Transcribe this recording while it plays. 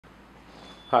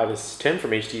Hi, this is Tim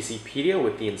from HTC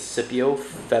with the Incipio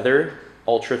Feather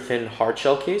Ultra Thin Hard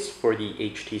Shell case for the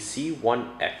HTC One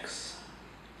X.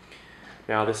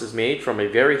 Now this is made from a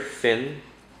very thin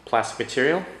plastic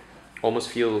material, almost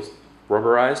feels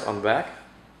rubberized on the back.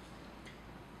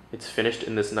 It's finished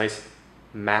in this nice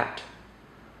matte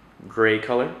gray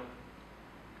color.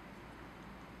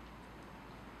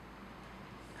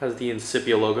 Has the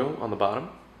Incipio logo on the bottom.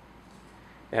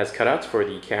 It has cutouts for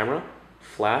the camera,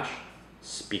 flash,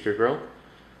 speaker grill.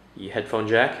 The headphone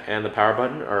jack and the power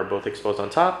button are both exposed on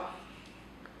top.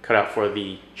 Cutout for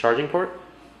the charging port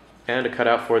and a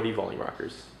cutout for the volume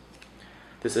rockers.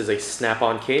 This is a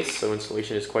snap-on case, so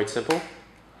installation is quite simple.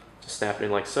 Just snap it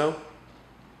in like so.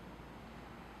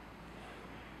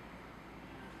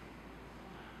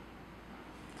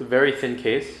 It's a very thin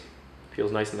case.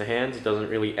 Feels nice in the hands. It doesn't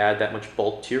really add that much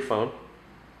bulk to your phone.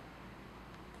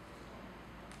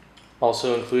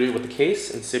 Also included with the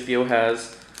case, Incipio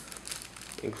has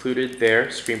included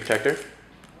their screen protector.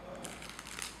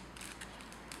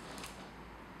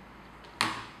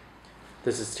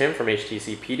 This is Tim from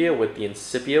HTC with the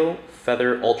Incipio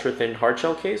Feather Ultra Thin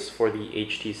Hardshell case for the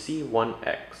HTC One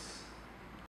X.